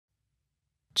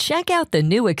Check out the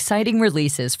new exciting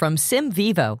releases from Sim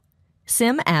Vivo,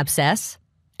 Sim Abscess,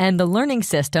 and the learning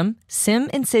system Sim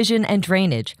Incision and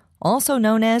Drainage, also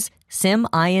known as Sim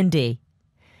I&D.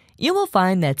 You will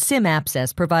find that Sim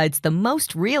Abscess provides the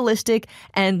most realistic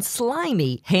and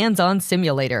slimy hands-on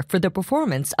simulator for the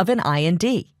performance of an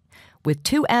I&D. With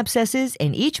 2 abscesses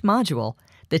in each module,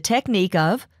 the technique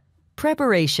of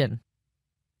preparation,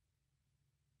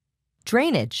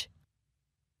 drainage,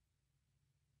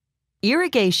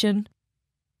 irrigation,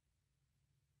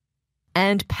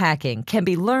 and packing can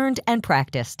be learned and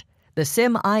practiced. The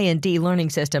Sim I&D learning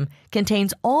system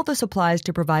contains all the supplies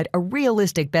to provide a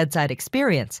realistic bedside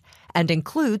experience and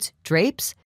includes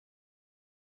drapes,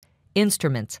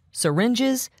 instruments,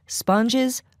 syringes,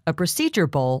 sponges, a procedure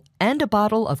bowl, and a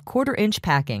bottle of 1/4-inch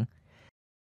packing.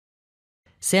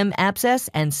 Sim Abscess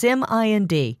and Sim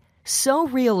I&D, so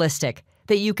realistic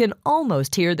that you can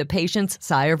almost hear the patient's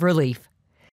sigh of relief.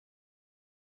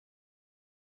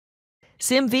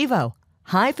 Sim Vivo,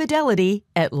 high fidelity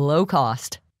at low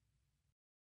cost.